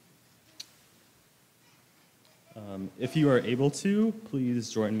If you are able to,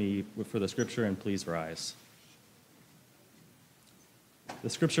 please join me for the scripture and please rise. The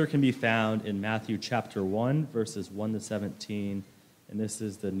scripture can be found in Matthew chapter 1, verses 1 to 17, and this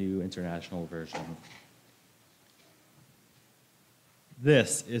is the New International Version.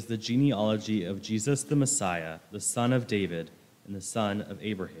 This is the genealogy of Jesus the Messiah, the son of David and the son of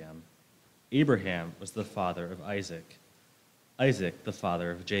Abraham. Abraham was the father of Isaac, Isaac the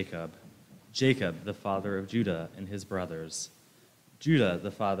father of Jacob, Jacob the father of Judah and his brothers, Judah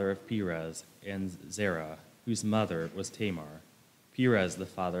the father of Perez and Zerah, whose mother was Tamar, Perez the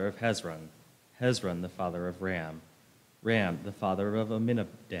father of Hezron, Hezron the father of Ram, Ram the father of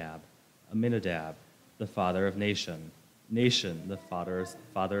Amminadab, Amminadab the father of Nahshon, Nahshon the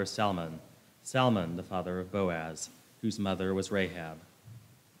father of Salmon, Salmon the father of Boaz, whose mother was Rahab,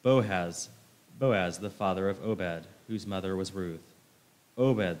 Boaz the father of Obed, whose mother was Ruth,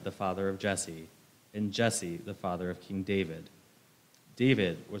 Obed the father of Jesse, and Jesse the father of King David.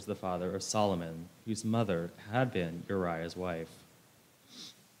 David was the father of Solomon, whose mother had been Uriah's wife.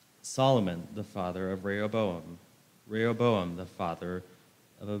 Solomon the father of Rehoboam, Rehoboam the father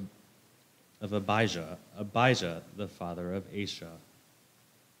of Abijah, Abijah the father of Asa,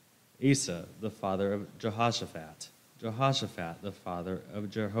 Asa the father of Jehoshaphat, Jehoshaphat the father of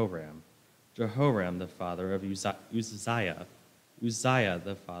Jehoram, Jehoram the father of Uzziah, Uzziah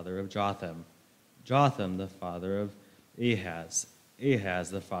the father of Jotham, Jotham the father of Ahaz, Ahaz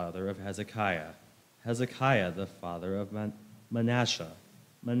the father of Hezekiah, Hezekiah the father of Manasseh,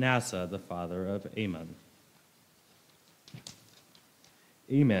 Manasseh the father of Amon,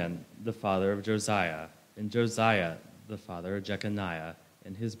 Amon the father of Josiah, and Josiah the father of Jeconiah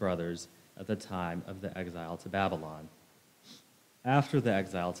and his brothers at the time of the exile to Babylon. After the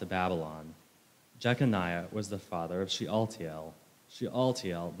exile to Babylon, Jeconiah was the father of Shealtiel,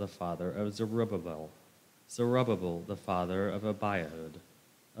 Shealtiel the father of Zerubbabel, Zerubbabel the father of Abihud,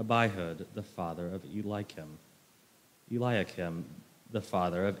 Abihud the father of Eliakim, Eliakim the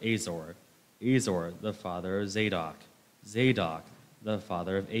father of Azor, Azor the father of Zadok, Zadok the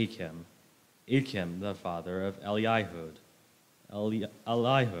father of Achim, Achim the father of Eliahud,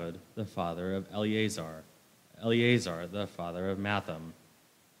 Eliahud the father of Eleazar, Eleazar the father of Matham,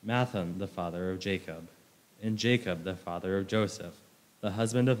 Matham the father of Jacob, and Jacob the father of Joseph, the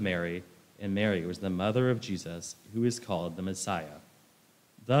husband of Mary, and Mary was the mother of Jesus, who is called the Messiah.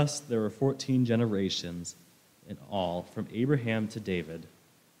 Thus there were 14 generations in all from Abraham to David,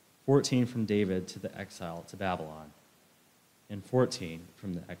 14 from David to the exile to Babylon, and 14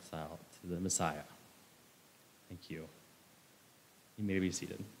 from the exile to the Messiah. Thank you. You may be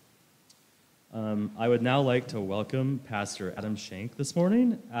seated. I would now like to welcome Pastor Adam Shank this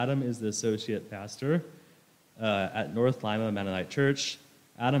morning. Adam is the associate pastor at North Lima Mennonite Church.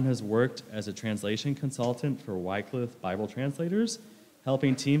 Adam has worked as a translation consultant for Wycliffe Bible translators,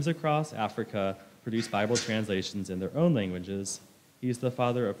 helping teams across Africa produce Bible translations in their own languages. He is the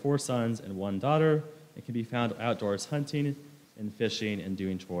father of 4 sons and 1 daughter, and can be found outdoors hunting and fishing and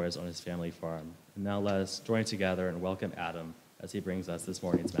doing chores on his family farm. And now let us join together and welcome Adam as he brings us this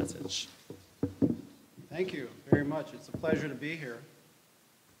morning's message. Thank you very much. It's a pleasure to be here.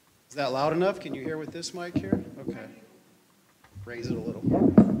 Is that loud enough? Can you hear with this mic here? Okay. Raise it a little.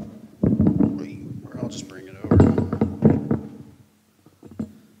 Or I'll just bring it over.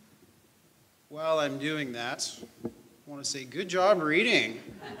 While I'm doing that, I want to say good job reading.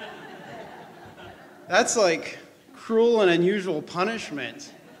 That's like cruel and unusual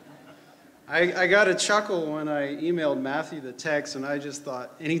punishment. I got a chuckle when I emailed Matthew the text, and I just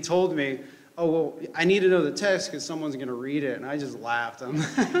thought, and he told me, oh, well, I need to know the text because someone's going to read it, and I just laughed. I'm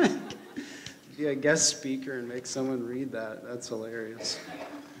like, be a guest speaker and make someone read that. That's hilarious.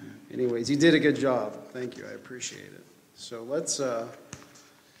 Anyways, you did a good job. Thank you. I appreciate it. So let's go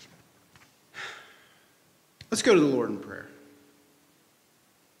to the Lord in prayer.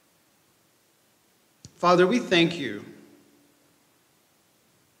 Father, we thank you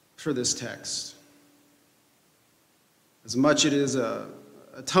for this text. As much it is a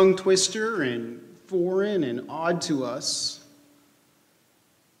tongue twister and foreign and odd to us,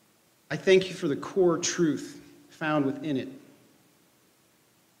 I thank you for the core truth found within it.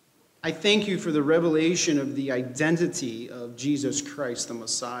 I thank you for the revelation of the identity of Jesus Christ, the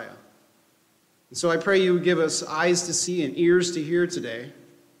Messiah. And so I pray you would give us eyes to see and ears to hear today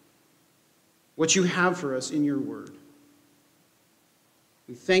what you have for us in your word.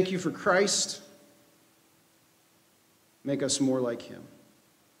 We thank you for Christ. Make us more like him.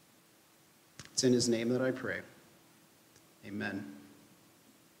 It's in his name that I pray. Amen.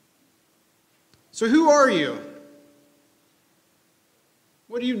 So who are you?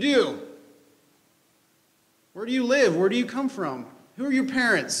 What do you do? Where do you live? Where do you come from? Who are your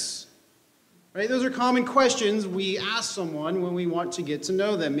parents? Right? Those are common questions we ask someone when we want to get to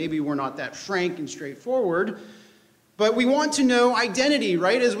know them. Maybe we're not that frank and straightforward, but we want to know identity,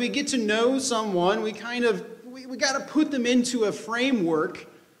 right? As we get to know someone, we got to put them into a framework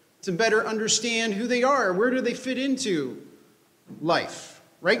to better understand who they are. Where do they fit into life,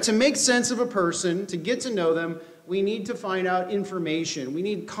 right? To make sense of a person, to get to know them, we need to find out information. We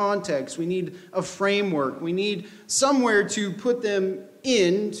need context. We need a framework. We need somewhere to put them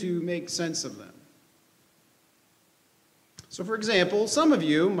in to make sense of them. So, for example, some of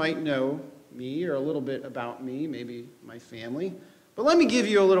you might know me or a little bit about me, maybe my family, but let me give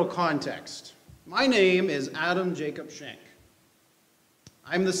you a little context. My name is Adam Jacob Shank.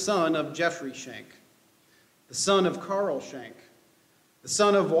 I'm the son of Jeffrey Shank, the son of Carl Shank, the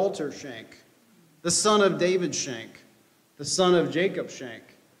son of Walter Shank, the son of David Shank, the son of Jacob Shank,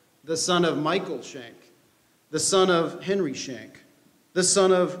 the son of Michael Shank, the son of Henry Shank, the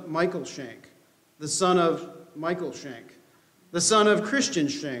son of Michael Shank, the son of Michael Shank, the son of Christian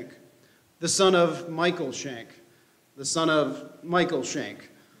Shank, the son of Michael Shank, the son of Michael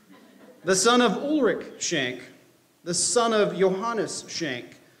Shank, the son of Ulrich Shank, the son of Johannes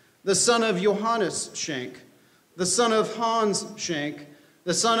Shank, the son of Johannes Shank, the son of Hans Shank,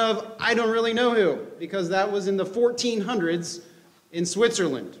 the son of I don't really know who, because that was in the 1400s in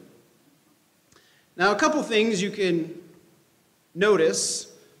Switzerland. Now, a couple things you can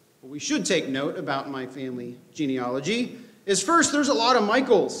notice, or we should take note about my family genealogy, is first, there's a lot of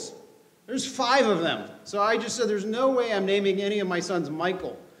Michaels. There's 5 of them. So I just said there's no way I'm naming any of my sons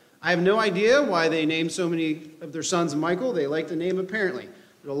Michael. I have no idea why they named so many of their sons Michael. They like the name apparently.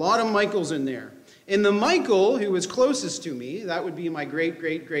 There's a lot of Michaels in there. And the Michael who was closest to me, that would be my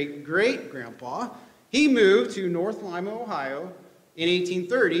great-great-great-great-grandpa, he moved to North Lima, Ohio in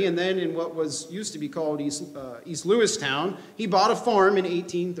 1830, and then in what was used to be called East Lewistown, he bought a farm in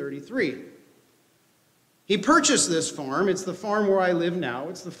 1833. He purchased this farm. It's the farm where I live now.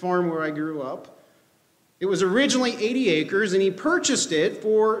 It's the farm where I grew up. It was originally 80 acres, and he purchased it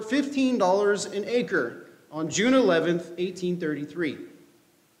for $15 an acre on June 11th, 1833.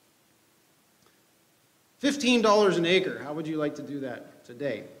 $15 an acre. How would you like to do that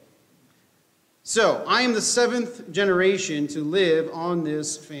today? So, I am the 7th generation to live on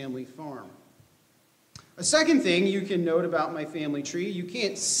this family farm. A second thing you can note about my family tree, you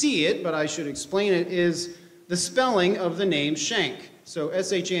can't see it, but I should explain it, is the spelling of the name Shank. So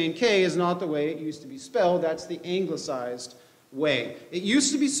S-H-A-N-K is not the way it used to be spelled. That's the anglicized way. It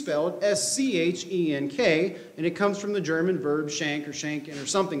used to be spelled S-C-H-E-N-K, and it comes from the German verb schenk or schenken or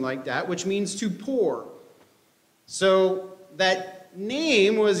something like that, which means to pour. So that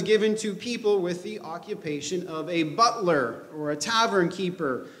name was given to people with the occupation of a butler or a tavern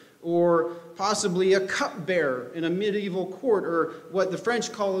keeper or possibly a cupbearer in a medieval court, or what the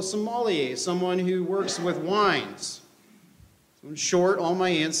French call a sommelier, someone who works with wines. So in short, all my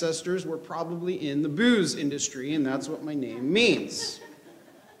ancestors were probably in the booze industry, and that's what my name means.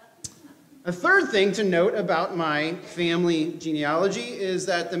 A third thing to note about my family genealogy is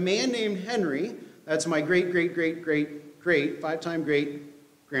that the man named Henry, that's my great-great-great-great-great, 5-time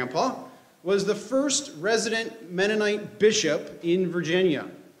great-grandpa, was the first resident Mennonite bishop in Virginia.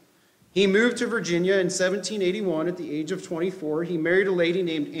 He moved to Virginia in 1781 at the age of 24. He married a lady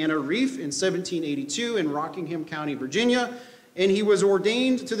named Anna Reef in 1782 in Rockingham County, Virginia, and he was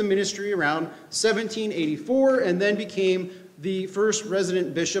ordained to the ministry around 1784 and then became the first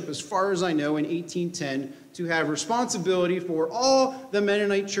resident bishop, as far as I know, in 1810 to have responsibility for all the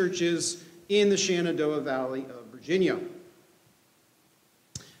Mennonite churches in the Shenandoah Valley of Virginia.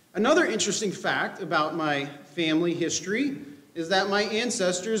 Another interesting fact about my family history is that my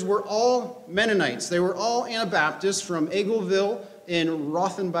ancestors were all Mennonites. They were all Anabaptists from Egelville in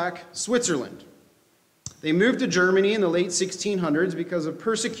Rothenbach, Switzerland. They moved to Germany in the late 1600s because of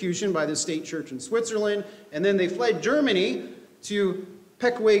persecution by the state church in Switzerland, and then they fled Germany to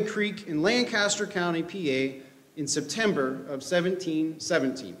Peckway Creek in Lancaster County, PA, in September of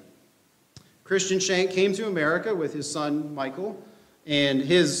 1717. Christian Shank came to America with his son Michael and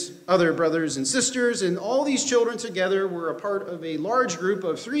his other brothers and sisters, and all these children together were a part of a large group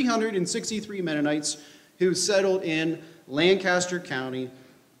of 363 Mennonites who settled in Lancaster County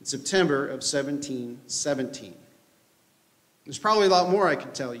in September of 1717. There's probably a lot more I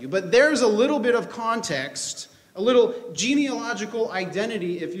could tell you, but there's a little bit of context, a little genealogical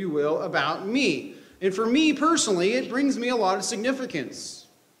identity, if you will, about me. And for me personally, it brings me a lot of significance.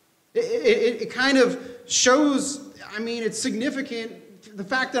 It kind of shows, it's significant, the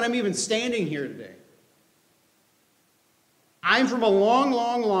fact that I'm even standing here today. I'm from a long,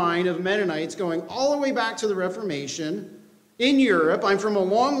 long line of Mennonites going all the way back to the Reformation in Europe. I'm from a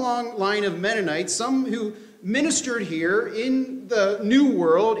long, long line of Mennonites, some who ministered here in the New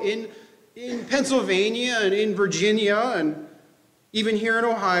World, in Pennsylvania and in Virginia and even here in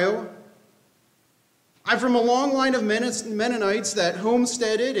Ohio. I'm from a long line of Mennonites that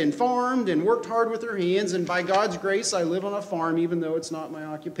homesteaded and farmed and worked hard with their hands, and by God's grace, I live on a farm, even though it's not my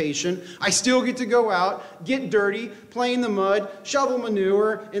occupation. I still get to go out, get dirty, play in the mud, shovel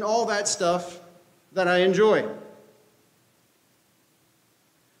manure, and all that stuff that I enjoy.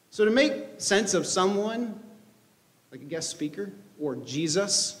 So to make sense of someone, like a guest speaker, or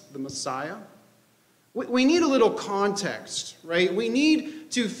Jesus, the Messiah, we need a little context, right? We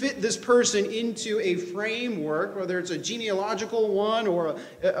need to fit this person into a framework, whether it's a genealogical one or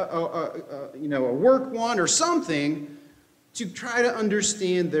a work one or something, to try to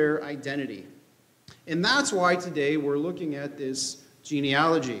understand their identity. And that's why today we're looking at this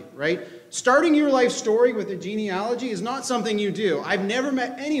genealogy, right? Starting your life story with a genealogy is not something you do. I've never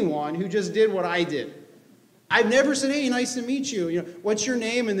met anyone who just did what I did. I've never said, hey, nice to meet you. What's your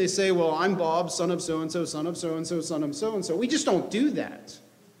name? And they say, well, I'm Bob, son of so-and-so, son of so-and-so, son of so-and-so. We just don't do that.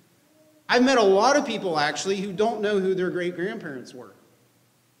 I've met a lot of people, actually, who don't know who their great-grandparents were.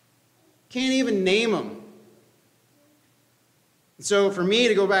 Can't even name them. So for me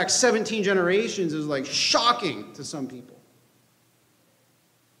to go back 17 generations is like shocking to some people.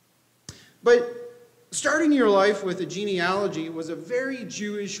 But starting your life with a genealogy was a very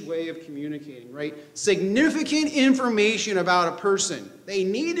Jewish way of communicating, right? Significant information about a person. They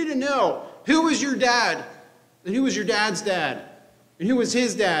needed to know who was your dad, and who was your dad's dad, and who was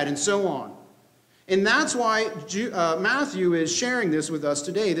his dad, and so on. And that's why Matthew is sharing this with us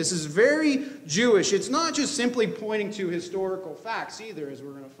today. This is very Jewish. It's not just simply pointing to historical facts either, as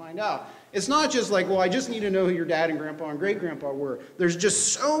we're going to find out. It's not just like, well, I just need to know who your dad and grandpa and great-grandpa were. There's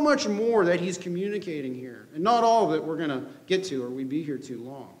just so much more that he's communicating here. And not all of it we're going to get to, or we'd be here too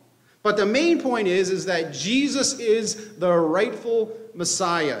long. But the main point is that Jesus is the rightful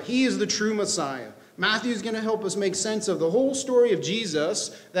Messiah. He is the true Messiah. Matthew is going to help us make sense of the whole story of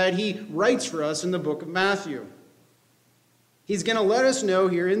Jesus that he writes for us in the book of Matthew. He's going to let us know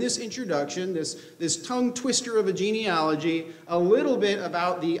here in this introduction, this tongue twister of a genealogy, a little bit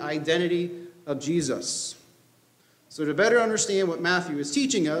about the identity of Jesus. So to better understand what Matthew is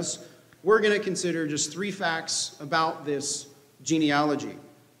teaching us, we're going to consider just 3 facts about this genealogy.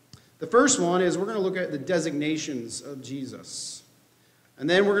 The first one is we're going to look at the designations of Jesus. And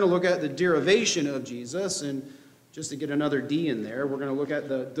then we're going to look at the derivation of Jesus, and just to get another D in there, we're going to look at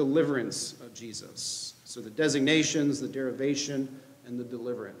the deliverance of Jesus. So the designations, the derivation, and the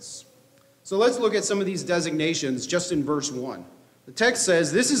deliverance. So let's look at some of these designations just in verse 1. The text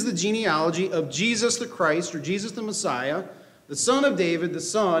says, this is the genealogy of Jesus the Christ, or Jesus the Messiah, the son of David, the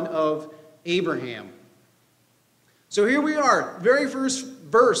son of Abraham. So here we are, very first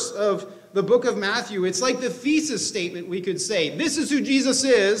verse of the book of Matthew. It's like the thesis statement, we could say. This is who Jesus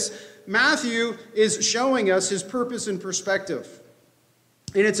is. Matthew is showing us his purpose and perspective.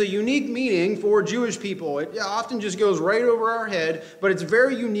 And it's a unique meaning for Jewish people. It often just goes right over our head, but it's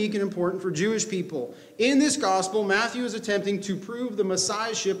very unique and important for Jewish people. In this gospel, Matthew is attempting to prove the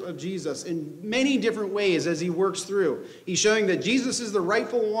messiahship of Jesus in many different ways as he works through. He's showing that Jesus is the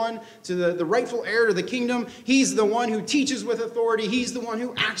rightful one, to the rightful heir to the kingdom. He's the one who teaches with authority. He's the one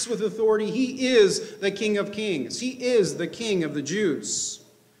who acts with authority. He is the King of Kings. He is the King of the Jews.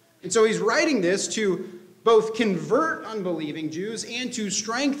 And so he's writing this to both convert unbelieving Jews and to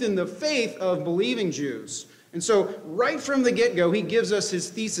strengthen the faith of believing Jews. And so right from the get-go, he gives us his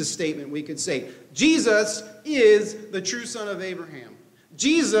thesis statement, we could say. Jesus is the true son of Abraham.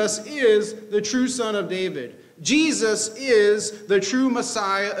 Jesus is the true son of David. Jesus is the true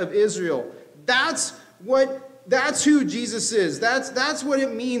Messiah of Israel. That's who Jesus is. That's what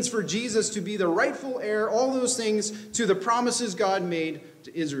it means for Jesus to be the rightful heir, all those things, to the promises God made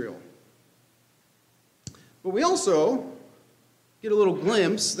to Israel. But we also get a little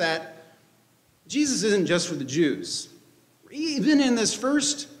glimpse that Jesus isn't just for the Jews. Even in this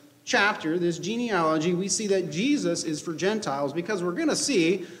first chapter, this genealogy, we see that Jesus is for Gentiles, because we're going to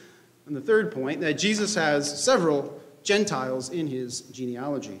see, in the third point, that Jesus has several Gentiles in his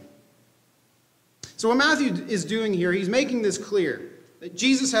genealogy. So what Matthew is doing here, he's making this clear, that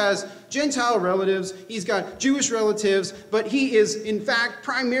Jesus has Gentile relatives, he's got Jewish relatives, but he is, in fact,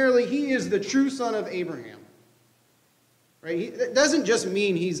 primarily, he is the true son of Abraham. Right? That doesn't just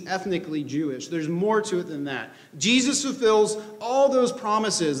mean he's ethnically Jewish. There's more to it than that. Jesus fulfills all those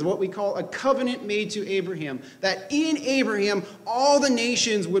promises, what we call a covenant made to Abraham, that in Abraham all the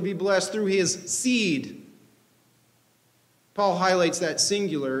nations would be blessed through his seed. Paul highlights that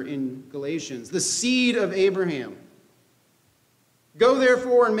singular in Galatians, the seed of Abraham. Go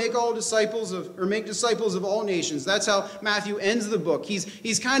therefore and make disciples of all nations. That's how Matthew ends the book.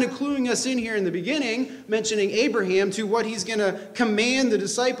 He's kind of cluing us in here in the beginning, mentioning Abraham, to what he's going to command the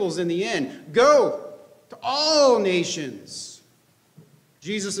disciples in the end. Go to all nations.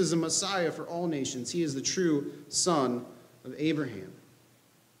 Jesus is a Messiah for all nations. He is the true son of Abraham.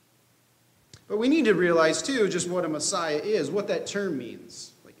 But we need to realize, too, just what a Messiah is, what that term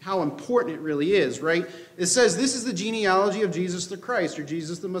means, like how important it really is, right? It says this is the genealogy of Jesus the Christ, or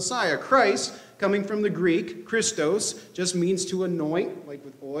Jesus the Messiah. Christ, coming from the Greek, Christos, just means to anoint, like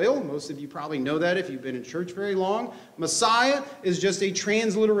with oil. Most of you probably know that if you've been in church very long. Messiah is just a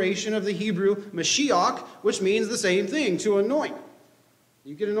transliteration of the Hebrew Mashiach, which means the same thing, to anoint.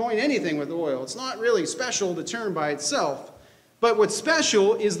 You can anoint anything with oil. It's not really special, the term by itself. But what's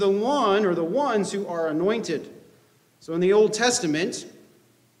special is the one or the ones who are anointed. So in the Old Testament,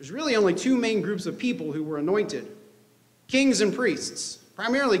 there's really only two main groups of people who were anointed. Kings and priests.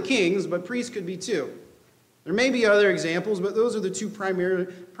 Primarily kings, but priests could be too. There may be other examples, but those are the two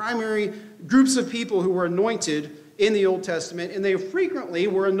primary groups of people who were anointed in the Old Testament, and they frequently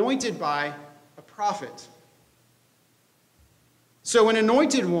were anointed by a prophet. So an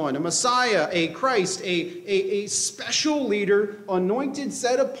anointed one, a Messiah, a Christ, a special leader, anointed,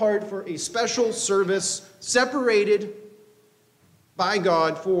 set apart for a special service, separated by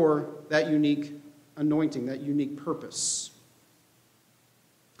God for that unique anointing, that unique purpose.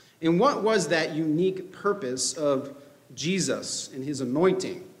 And what was that unique purpose of Jesus and his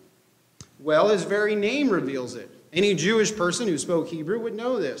anointing? Well, his very name reveals it. Any Jewish person who spoke Hebrew would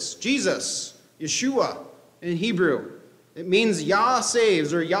know this. Jesus, Yeshua in Hebrew. It means Yah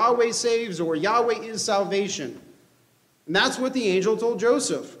saves, or Yahweh saves, or Yahweh is salvation. And that's what the angel told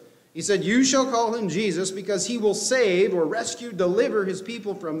Joseph. He said, you shall call him Jesus because he will save or rescue, deliver his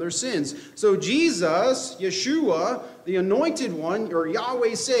people from their sins. So Jesus, Yeshua, the anointed one, or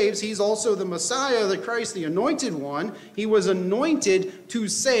Yahweh saves, he's also the Messiah, the Christ, the anointed one. He was anointed to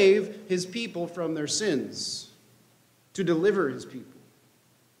save his people from their sins, to deliver his people.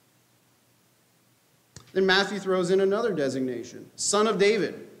 Then Matthew throws in another designation, Son of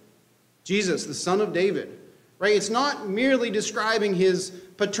David. Jesus, the Son of David. Right? It's not merely describing his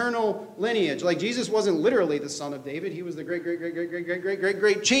paternal lineage. Like Jesus wasn't literally the son of David. He was the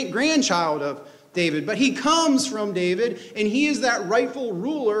great-grandchild of David. But he comes from David, and he is that rightful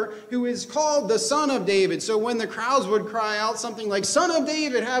ruler who is called the Son of David. So when the crowds would cry out something like, Son of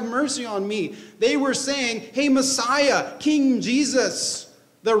David, have mercy on me, they were saying, hey, Messiah, King Jesus,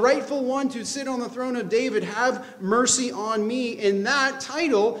 the rightful one to sit on the throne of David, have mercy on me. And that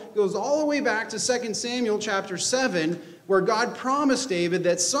title goes all the way back to 2 Samuel chapter 7, where God promised David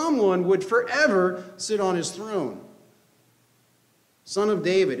that someone would forever sit on his throne. Son of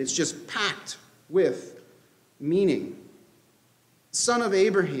David, it's just packed with meaning. Son of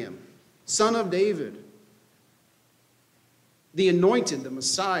Abraham, son of David, the anointed, the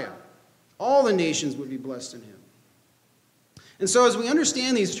Messiah. All the nations would be blessed in him. And so as we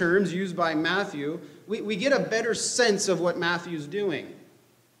understand these terms used by Matthew, we get a better sense of what Matthew's doing.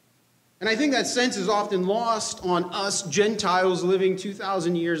 And I think that sense is often lost on us Gentiles living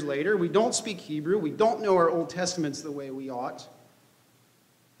 2,000 years later. We don't speak Hebrew. We don't know our Old Testaments the way we ought.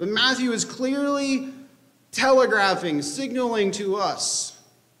 But Matthew is clearly telegraphing, signaling to us,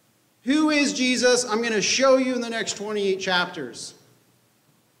 who is Jesus? I'm going to show you in the next 28 chapters.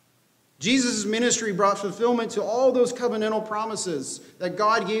 Jesus' ministry brought fulfillment to all those covenantal promises that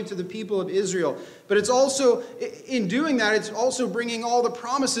God gave to the people of Israel. But it's also, in doing that, it's also bringing all the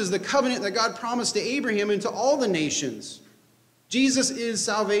promises, the covenant that God promised to Abraham into all the nations. Jesus is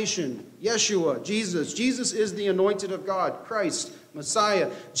salvation. Yeshua, Jesus. Jesus is the anointed of God, Christ,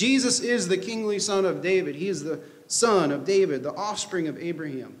 Messiah. Jesus is the kingly son of David. He is the son of David, the offspring of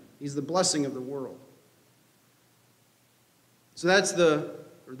Abraham. He's the blessing of the world. So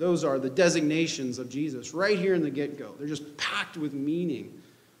those are the designations of Jesus right here in the get-go. They're just packed with meaning.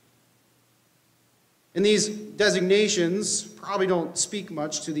 And these designations probably don't speak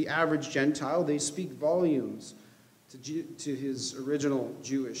much to the average Gentile. They speak volumes to his original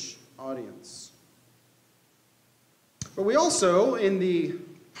Jewish audience. But we also, in the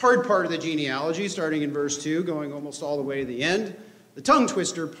hard part of the genealogy, starting in verse 2, going almost all the way to the end, the tongue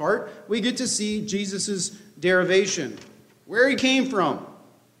twister part, we get to see Jesus' derivation, where he came from.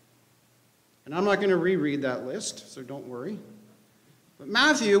 And I'm not going to reread that list, so don't worry. But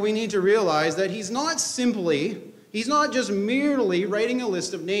Matthew, we need to realize that he's not just merely writing a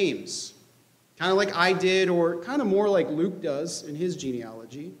list of names, kind of like I did, or kind of more like Luke does in his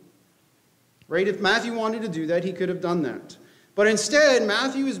genealogy. Right? If Matthew wanted to do that, he could have done that. But instead,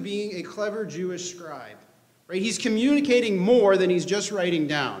 Matthew is being a clever Jewish scribe. Right? He's communicating more than he's just writing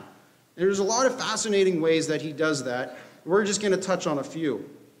down. And there's a lot of fascinating ways that he does that. We're just going to touch on a few.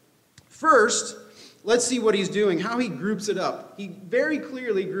 First, let's see what he's doing, how he groups it up. He very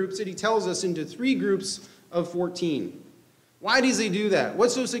clearly groups it, he tells us, into 3 groups of 14. Why does he do that?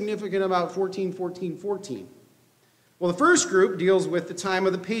 What's so significant about 14, 14, 14? Well, the first group deals with the time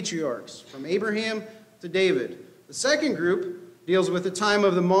of the patriarchs, from Abraham to David. The second group deals with the time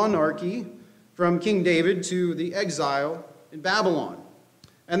of the monarchy, from King David to the exile in Babylon.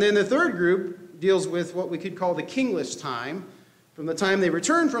 And then the third group deals with what we could call the kingless time, from the time they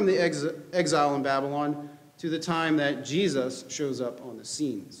return from the exile in Babylon to the time that Jesus shows up on the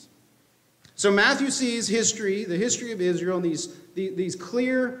scenes. So Matthew sees history, the history of Israel, in these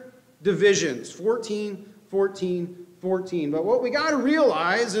clear divisions, 14, 14, 14. But what we got to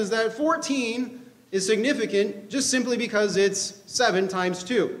realize is that 14 is significant just simply because it's 7 times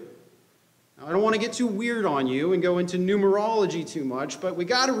 2. Now, I don't want to get too weird on you and go into numerology too much, but we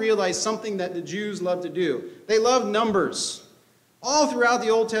got to realize something that the Jews love to do. They love numbers. All throughout the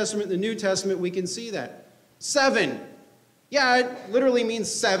Old Testament and the New Testament, we can see that. 7. Yeah, it literally means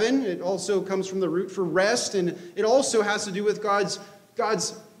 7. It also comes from the root for rest, and it also has to do with God's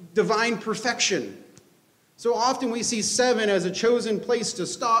divine perfection. So often we see 7 as a chosen place to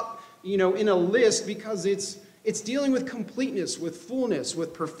stop, in a list because it's dealing with completeness, with fullness,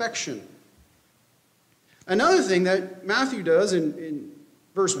 with perfection. Another thing that Matthew does in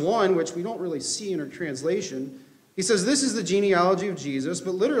verse 1, which we don't really see in our translation, he says this is the genealogy of Jesus,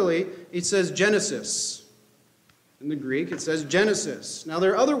 but literally it says Genesis. In the Greek, it says Genesis. Now,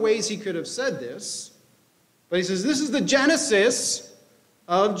 there are other ways he could have said this, but he says this is the Genesis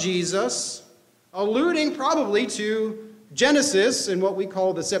of Jesus, alluding probably to Genesis in what we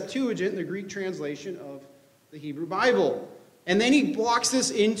call the Septuagint, the Greek translation of the Hebrew Bible. And then he blocks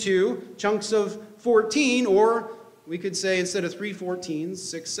this into chunks of 14, or we could say instead of 3 14s,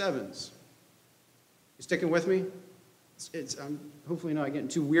 6 7s. You sticking with me? I'm hopefully not getting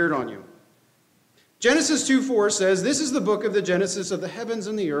too weird on you. Genesis 2:4 says, this is the book of the Genesis of the heavens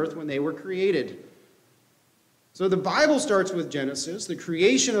and the earth when they were created. So the Bible starts with Genesis, the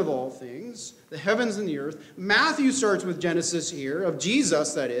creation of all things, the heavens and the earth. Matthew starts with Genesis here, of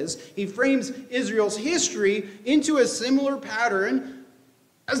Jesus, that is. He frames Israel's history into a similar pattern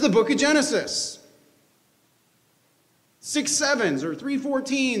as the book of Genesis. 6 7s or 3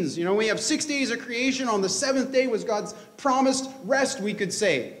 14s. We have 6 days of creation. On the 7th day was God's promised rest, we could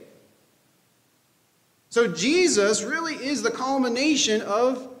say. So Jesus really is the culmination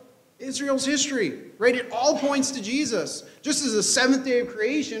of Israel's history, right? It all points to Jesus. Just as the 7th day of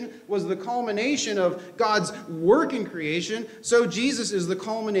creation was the culmination of God's work in creation, so Jesus is the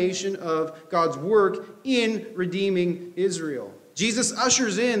culmination of God's work in redeeming Israel. Jesus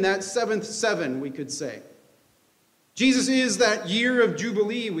ushers in that 7th 7, we could say. Jesus is that year of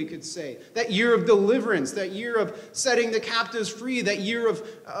Jubilee, we could say. That year of deliverance, that year of setting the captives free, that year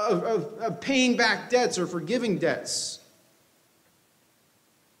of paying back debts or forgiving debts.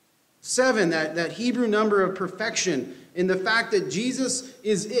 7, that Hebrew number of perfection, in the fact that Jesus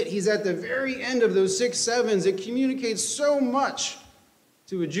is it. He's at the very end of those 6 7s. It communicates so much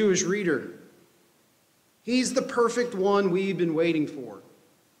to a Jewish reader. He's the perfect one we've been waiting for.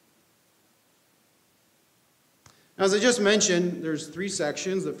 Now, as I just mentioned, there's 3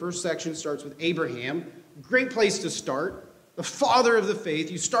 sections. The first section starts with Abraham. Great place to start. The father of the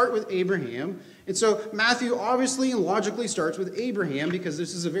faith. You start with Abraham. And so Matthew obviously and logically starts with Abraham because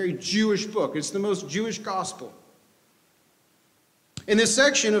this is a very Jewish book. It's the most Jewish gospel. In this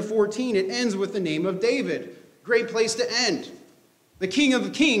section of 14, it ends with the name of David. Great place to end. The King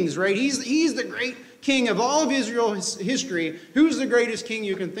of Kings, right? He's the great king of all of Israel's history. Who's the greatest king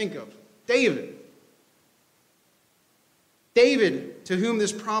you can think of? David. David, to whom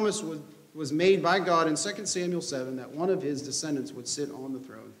this promise was made by God in 2 Samuel 7, that one of his descendants would sit on the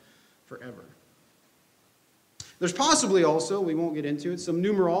throne forever. There's possibly also, we won't get into it, some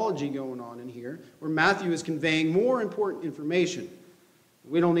numerology going on in here, where Matthew is conveying more important information.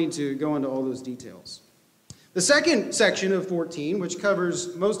 We don't need to go into all those details. The second section of 14, which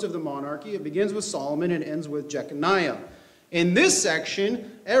covers most of the monarchy, it begins with Solomon and ends with Jeconiah. In this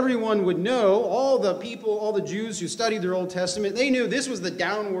section, everyone would know, all the people, all the Jews who studied their Old Testament, they knew this was the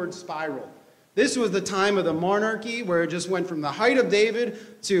downward spiral. This was the time of the monarchy where it just went from the height of David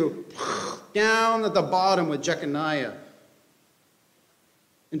to down at the bottom with Jeconiah.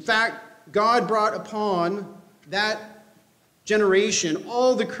 In fact, God brought upon that generation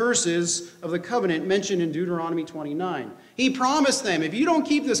all the curses of the covenant mentioned in Deuteronomy 29. He promised them, if you don't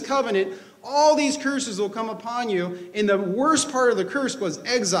keep this covenant, all these curses will come upon you. And the worst part of the curse was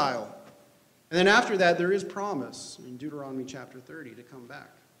exile. And then after that, there is promise in Deuteronomy chapter 30 to come back.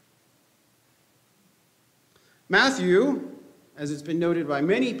 Matthew, as it's been noted by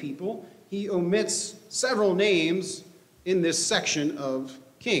many people, he omits several names in this section of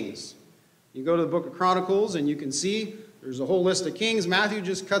Kings. You go to the book of Chronicles and you can see there's a whole list of kings. Matthew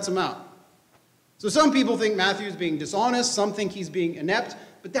just cuts them out. So some people think Matthew is being dishonest. Some think he's being inept.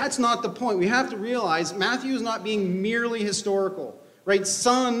 But that's not the point. We have to realize Matthew is not being merely historical. Right?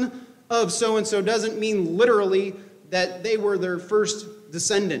 Son of so-and-so doesn't mean literally that they were their first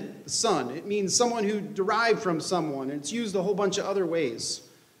descendant, the son. It means someone who derived from someone. And it's used a whole bunch of other ways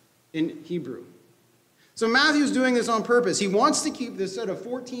in Hebrew. So Matthew's doing this on purpose. He wants to keep this set of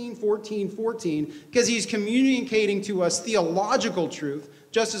 14, 14, 14 because he's communicating to us theological truth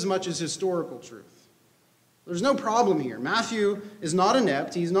just as much as historical truth. There's no problem here. Matthew is not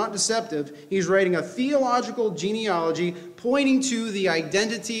inept. He's not deceptive. He's writing a theological genealogy pointing to the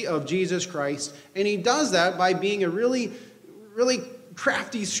identity of Jesus Christ. And he does that by being a really, really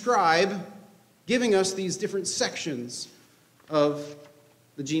crafty scribe, giving us these different sections of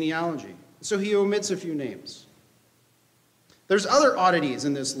the genealogy. So he omits a few names. There's other oddities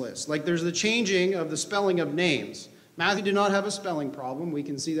in this list, like there's the changing of the spelling of names. Matthew did not have a spelling problem. We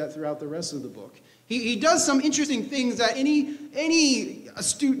can see that throughout the rest of the book. He does some interesting things that any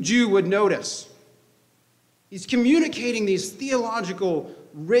astute Jew would notice. He's communicating these theological,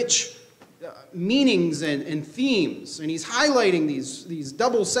 rich meanings and themes, and he's highlighting these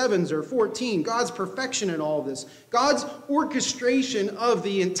double sevens or 14, God's perfection in all of this, God's orchestration of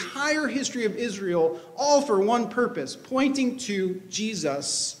the entire history of Israel, all for one purpose, pointing to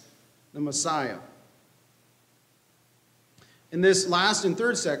Jesus, the Messiah. In this last and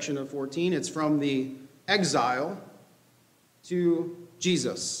third section of 14, it's from the exile to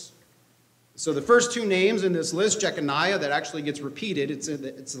Jesus. So the first two names in this list, Jeconiah, that actually gets repeated.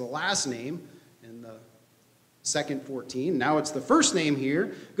 It's the last name in the second 14. Now it's the first name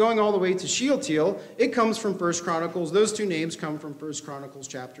here, going all the way to Shealtiel. It comes from 1 Chronicles. Those two names come from 1 Chronicles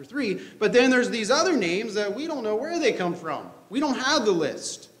chapter 3. But then there's these other names that we don't know where they come from. We don't have the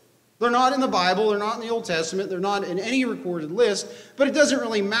list. They're not in the Bible. They're not in the Old Testament. They're not in any recorded list. But it doesn't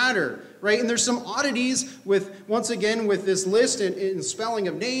really matter, right? And there's some oddities once again, with this list and spelling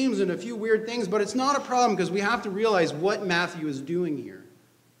of names and a few weird things. But it's not a problem because we have to realize what Matthew is doing here.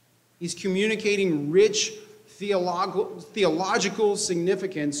 He's communicating rich theological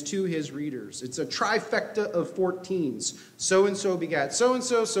significance to his readers. It's a trifecta of 14s. So-and-so begat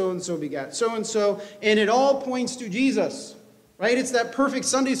so-and-so, so-and-so begat so-and-so. And it all points to Jesus. Right? It's that perfect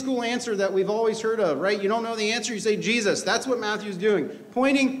Sunday school answer that we've always heard of, right? You don't know the answer, you say Jesus. That's what Matthew's doing,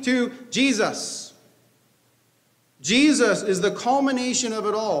 pointing to Jesus. Jesus is the culmination of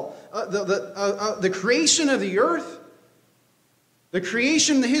it all. The creation of the earth, the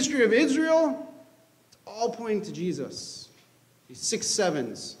creation, the history of Israel, it's all pointing to Jesus. These 6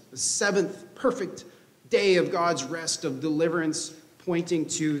 sevens, the seventh perfect day of God's rest, of deliverance, pointing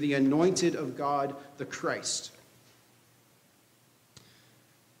to the anointed of God, the Christ.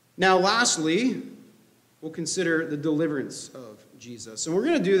 Now, lastly, we'll consider the deliverance of Jesus. And we're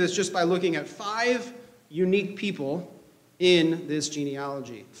going to do this just by looking at 5 unique people in this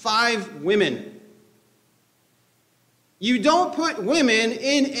genealogy. 5 women. You don't put women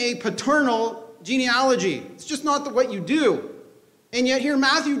in a paternal genealogy. It's just not what you do. And yet here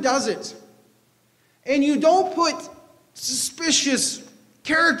Matthew does it. And you don't put suspicious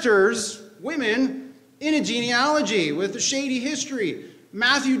characters, women, in a genealogy with a shady history.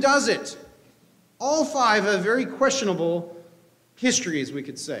 Matthew does it. All 5 have very questionable histories, we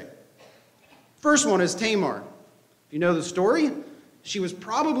could say. First one is Tamar. If you know the story, she was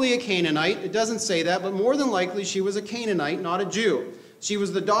probably a Canaanite. It doesn't say that, but more than likely she was a Canaanite, not a Jew. She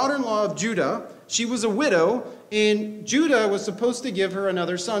was the daughter-in-law of Judah. She was a widow, and Judah was supposed to give her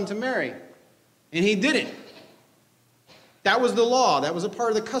another son to marry. And he didn't. That was the law. That was a part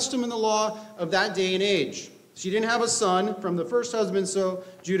of the custom and the law of that day and age. She didn't have a son from the first husband, so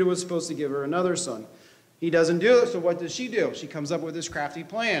Judah was supposed to give her another son. He doesn't do it, so what does she do? She comes up with this crafty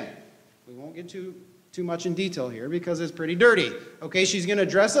plan. We won't get too much in detail here because it's pretty dirty. Okay, she's going to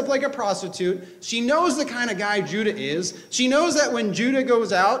dress up like a prostitute. She knows the kind of guy Judah is. She knows that when Judah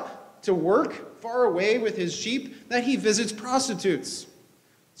goes out to work far away with his sheep, that he visits prostitutes.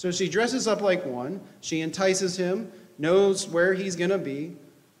 So she dresses up like one. She entices him, knows where he's going to be,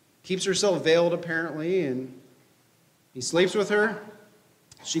 keeps herself veiled apparently, and he sleeps with her.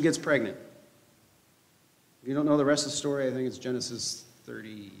 She gets pregnant. If you don't know the rest of the story, I think it's Genesis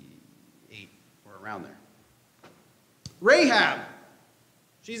 38 or around there. Rahab.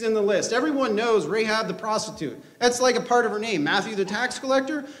 She's in the list. Everyone knows Rahab the prostitute. That's like a part of her name. Matthew the tax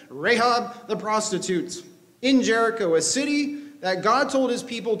collector, Rahab the prostitute. In Jericho, a city that God told his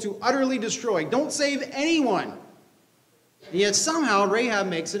people to utterly destroy. Don't save anyone. And yet somehow Rahab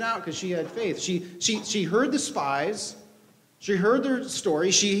makes it out because she had faith. She heard the spies. She heard their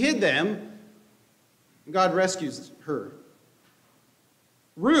story. She hid them. And God rescues her.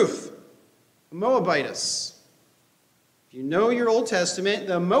 Ruth, a Moabitess. If you know your Old Testament,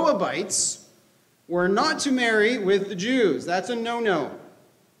 the Moabites were not to marry with the Jews. That's a no-no.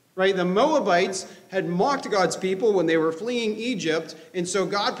 Right? The Moabites had mocked God's people when they were fleeing Egypt, and so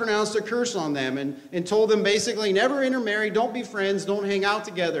God pronounced a curse on them and told them basically, never intermarry, don't be friends, don't hang out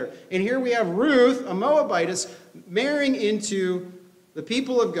together. And here we have Ruth, a Moabitess, marrying into the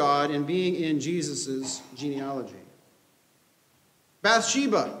people of God and being in Jesus' genealogy.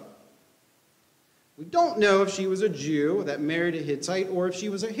 Bathsheba. We don't know if she was a Jew that married a Hittite or if she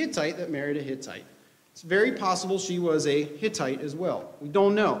was a Hittite that married a Hittite. It's very possible she was a Hittite as well. We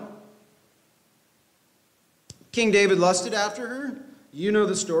don't know. King David lusted after her. You know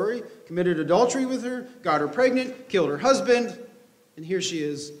the story. Committed adultery with her, got her pregnant, killed her husband, and here she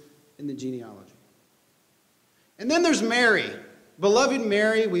is in the genealogy. And then there's Mary. Beloved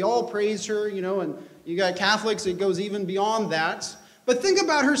Mary, we all praise her, and you got Catholics, it goes even beyond that. But think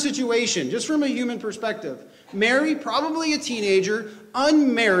about her situation, just from a human perspective. Mary, probably a teenager,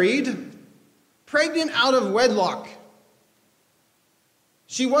 unmarried, pregnant out of wedlock.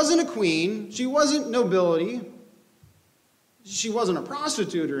 She wasn't a queen. She wasn't nobility. She wasn't a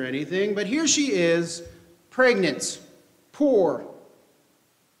prostitute or anything. But here she is, pregnant, poor.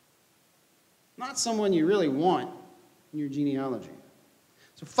 Not someone you really want in your genealogy.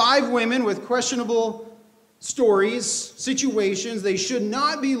 So 5 women with questionable stories, situations. They should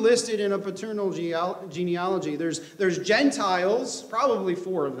not be listed in a paternal genealogy. There's Gentiles, probably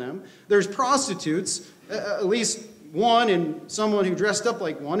 4 of them. There's prostitutes, at least one, and someone who dressed up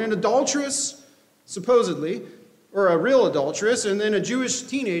like one. An adulteress, supposedly, or a real adulteress, and then a Jewish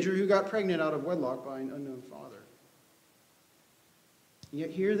teenager who got pregnant out of wedlock by an unknown father. And yet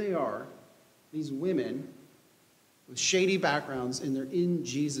here they are, these women with shady backgrounds, and they're in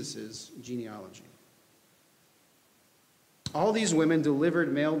Jesus' genealogy. All these women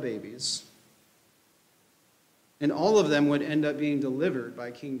delivered male babies, and all of them would end up being delivered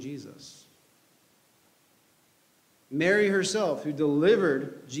by King Jesus. Mary herself, who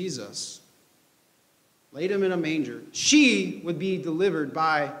delivered Jesus, laid him in a manger. She would be delivered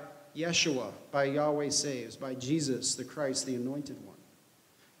by Yeshua, by Yahweh saves, by Jesus, the Christ, the anointed one.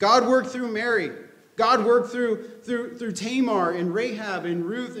 God worked through Mary. God worked through Tamar and Rahab and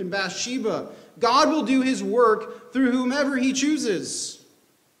Ruth and Bathsheba. God will do his work through whomever he chooses.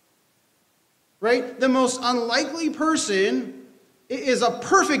 Right? The most unlikely person is a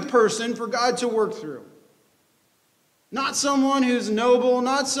perfect person for God to work through. Not someone who's noble,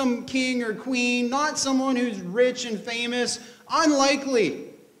 not some king or queen, not someone who's rich and famous. Unlikely.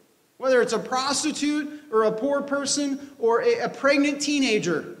 Whether it's a prostitute or a poor person or a pregnant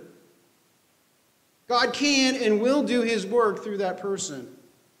teenager. God can and will do his work through that person.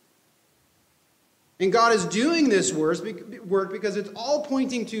 And God is doing this work because it's all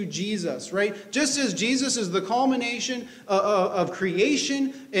pointing to Jesus, right? Just as Jesus is the culmination of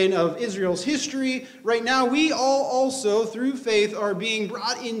creation and of Israel's history, right now we all also, through faith, are being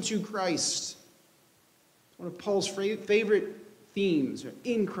brought into Christ. It's one of Paul's favorite themes,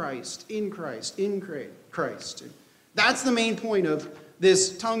 in Christ, in Christ, in Christ. That's the main point of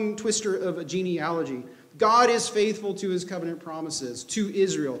this tongue twister of a genealogy. God is faithful to his covenant promises to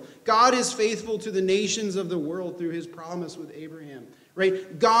Israel. God is faithful to the nations of the world through his promise with Abraham.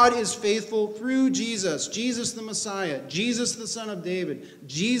 Right? God is faithful through Jesus, Jesus the Messiah, Jesus the son of David,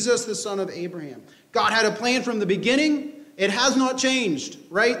 Jesus the son of Abraham. God had a plan from the beginning. It has not changed,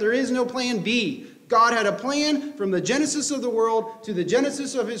 right? There is no plan B. God had a plan from the genesis of the world to the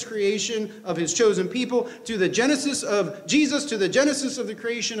genesis of his creation, of his chosen people, to the genesis of Jesus, to the genesis of the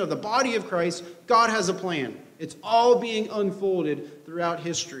creation of the body of Christ. God has a plan. It's all being unfolded throughout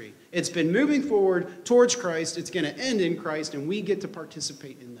history. It's been moving forward towards Christ. It's going to end in Christ, and we get to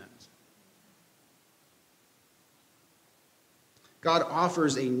participate in that. God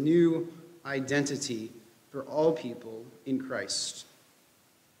offers a new identity for all people in Christ.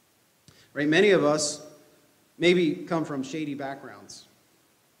 Right? Many of us maybe come from shady backgrounds,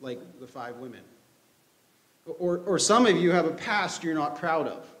 like the 5 women. Or some of you have a past you're not proud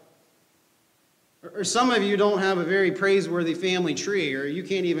of. Or some of you don't have a very praiseworthy family tree, or you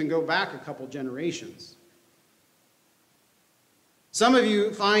can't even go back a couple generations. Some of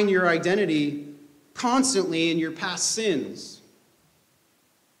you find your identity constantly in your past sins.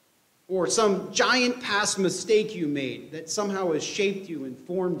 or some giant past mistake you made that somehow has shaped you and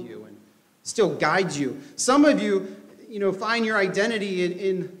formed you and still guides you. Some of you, find your identity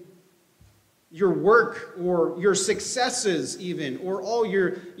in your work or your successes even, or all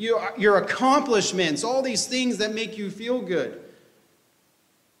your accomplishments, all these things that make you feel good.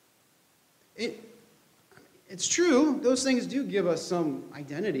 It's true, those things do give us some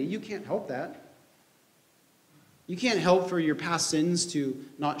identity. You can't help that. You can't help for your past sins to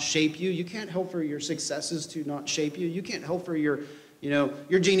not shape you. You can't help for your successes to not shape you. You can't help for your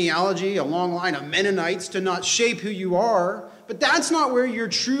genealogy, a long line of Mennonites, to not shape who you are. But that's not where your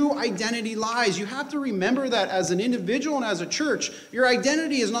true identity lies. You have to remember that as an individual and as a church, your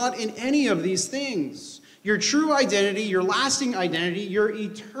identity is not in any of these things. Your true identity, your lasting identity, your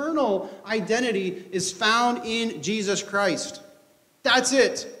eternal identity is found in Jesus Christ. That's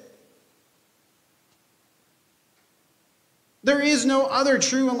it. There is no other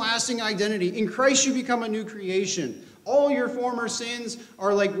true and lasting identity. In Christ you become a new creation. All your former sins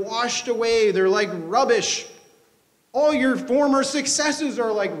are like washed away. They're like rubbish. All your former successes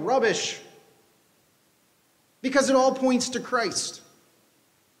are like rubbish. Because it all points to Christ.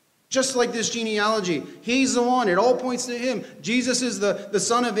 Just like this genealogy. He's the one. It all points to him. Jesus is the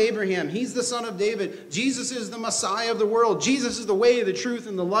son of Abraham. He's the son of David. Jesus is the Messiah of the world. Jesus is the way, the truth,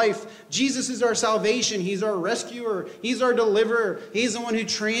 and the life. Jesus is our salvation. He's our rescuer. He's our deliverer. He's the one who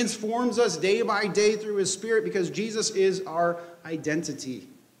transforms us day by day through his Spirit, because Jesus is our identity.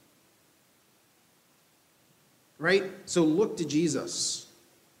 Right? So look to Jesus.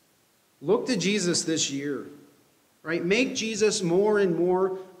 Look to Jesus this year. Right? Make Jesus more and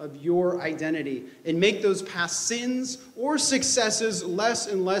more of your identity, and make those past sins or successes less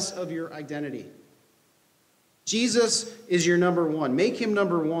and less of your identity. Jesus is your number one. Make him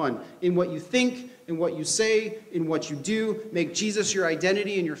number one in what you think, in what you say, in what you do. Make Jesus your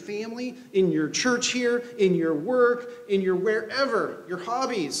identity in your family, in your church here, in your work, in your wherever, your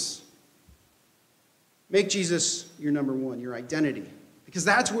hobbies. Make Jesus your number one, your identity, because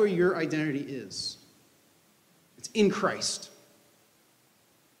that's where your identity is. It's in Christ.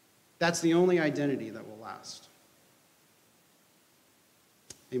 That's the only identity that will last.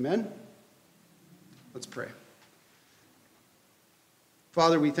 Amen? Let's pray.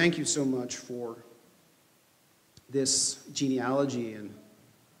 Father, we thank you so much for this genealogy and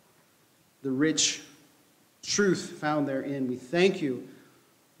the rich truth found therein. We thank you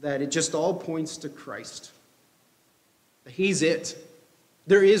that it just all points to Christ. That he's it.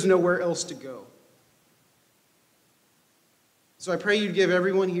 There is nowhere else to go. So I pray you'd give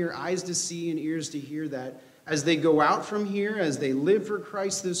everyone here eyes to see and ears to hear that as they go out from here, as they live for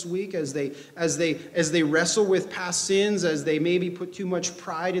Christ this week, as they wrestle with past sins, as they maybe put too much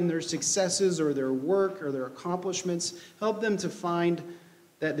pride in their successes or their work or their accomplishments, help them to find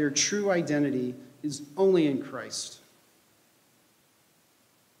that their true identity is only in Christ.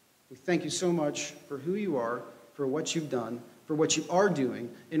 We thank you so much for who you are, for what you've done, for what you are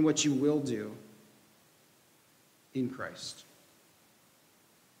doing, and what you will do in Christ.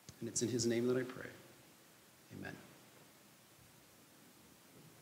 And it's in his name that I pray.